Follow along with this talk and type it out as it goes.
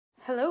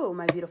Hello,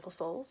 my beautiful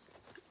souls.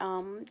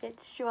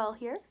 It's Joelle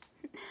here,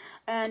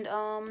 and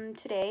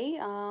today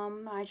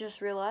I just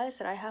realized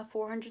that I have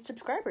 400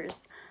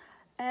 subscribers,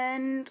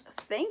 and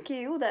thank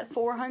you that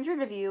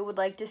 400 of you would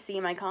like to see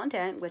my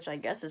content, which I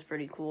guess is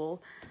pretty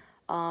cool.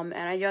 And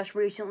I just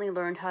recently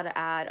learned how to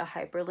add a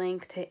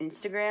hyperlink to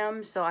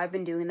Instagram, so I've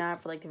been doing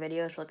that for like the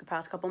videos for like the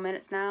past couple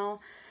minutes now.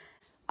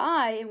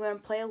 I am going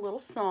to play a little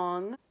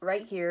song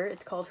right here.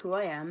 It's called Who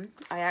I Am.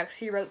 I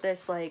actually wrote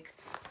this like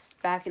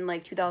back in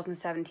like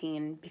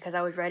 2017 because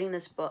I was writing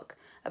this book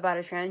about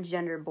a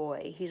transgender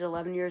boy. He's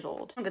 11 years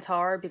old.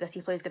 Guitar, because he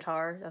plays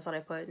guitar. That's what I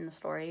put in the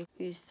story.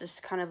 He's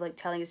just kind of like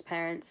telling his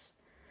parents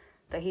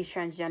that he's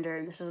transgender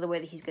and this is the way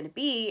that he's gonna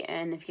be,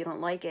 and if you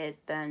don't like it,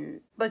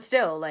 then... But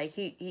still, like,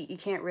 he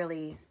can't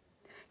really...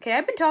 Okay,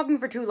 I've been talking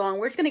for too long.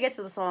 We're just gonna get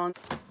to the song.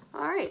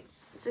 Alright,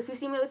 so if you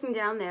see me looking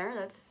down there,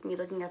 that's me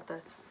looking at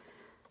the...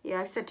 Yeah,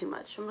 I said too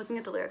much. I'm looking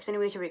at the lyrics.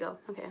 Anyways, here we go.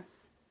 Okay.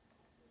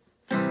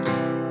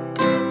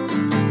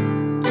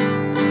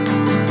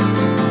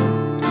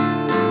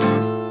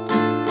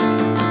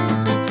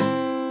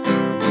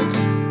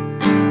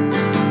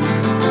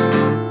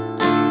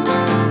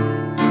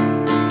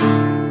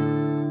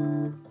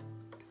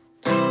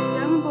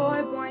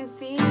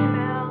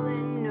 Female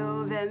in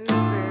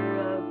November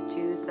of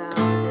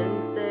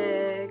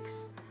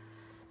 2006.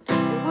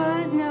 It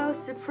was no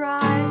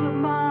surprise what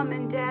mom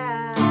and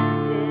dad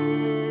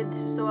did,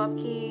 so off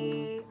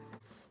key.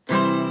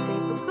 They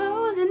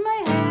proposed in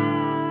my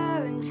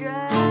hair and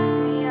dressed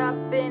me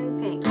up in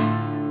pink.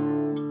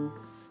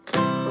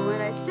 But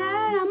when I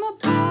said I'm a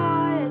boy,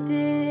 I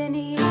didn't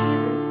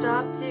even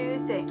stop to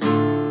think.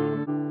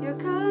 You're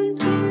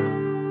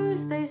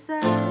confused, they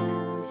said,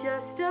 it's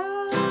just a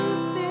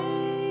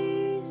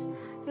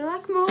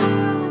more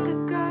like a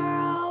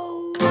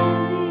girl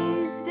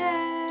these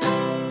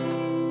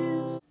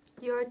days.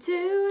 You're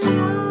too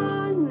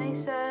young, they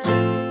said,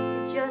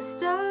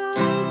 just a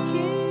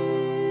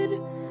kid.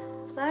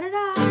 La da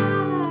da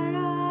da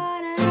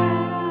da da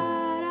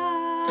da.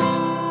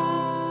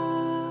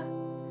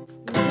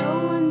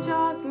 No one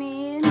talked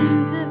me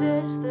into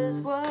this. There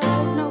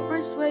was no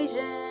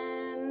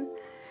persuasion.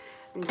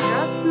 And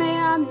trust me,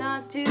 I'm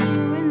not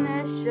doing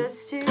this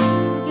just to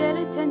get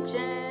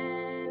attention.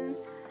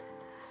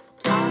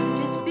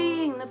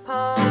 The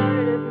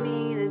part of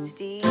me that's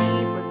deep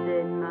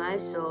within my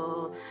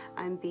soul.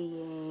 I'm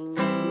being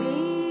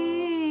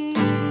me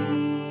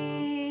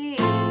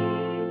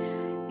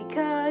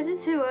because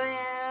it's who I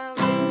am.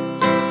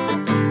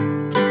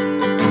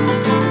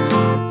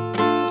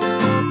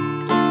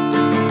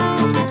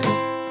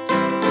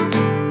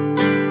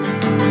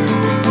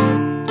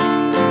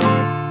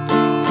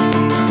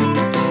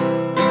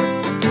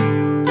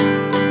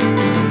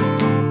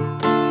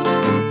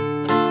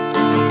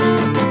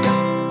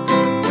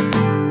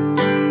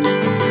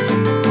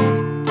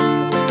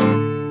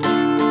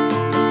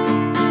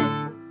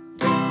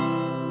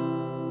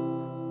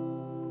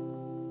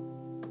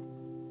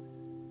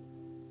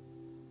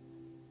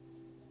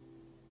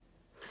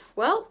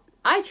 Well,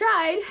 I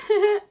tried.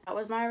 That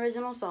was my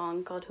original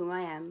song called Who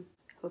I Am.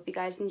 Hope you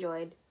guys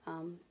enjoyed.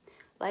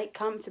 Like,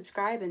 comment,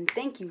 subscribe, and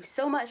thank you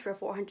so much for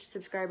 400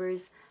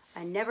 subscribers.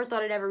 I never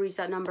thought I'd ever reach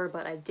that number,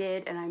 but I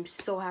did, and I'm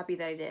so happy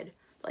that I did.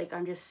 Like,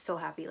 I'm just so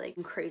happy. Like,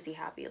 I'm crazy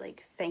happy.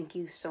 Like, thank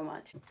you so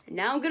much. And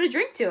now I'm gonna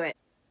drink to it.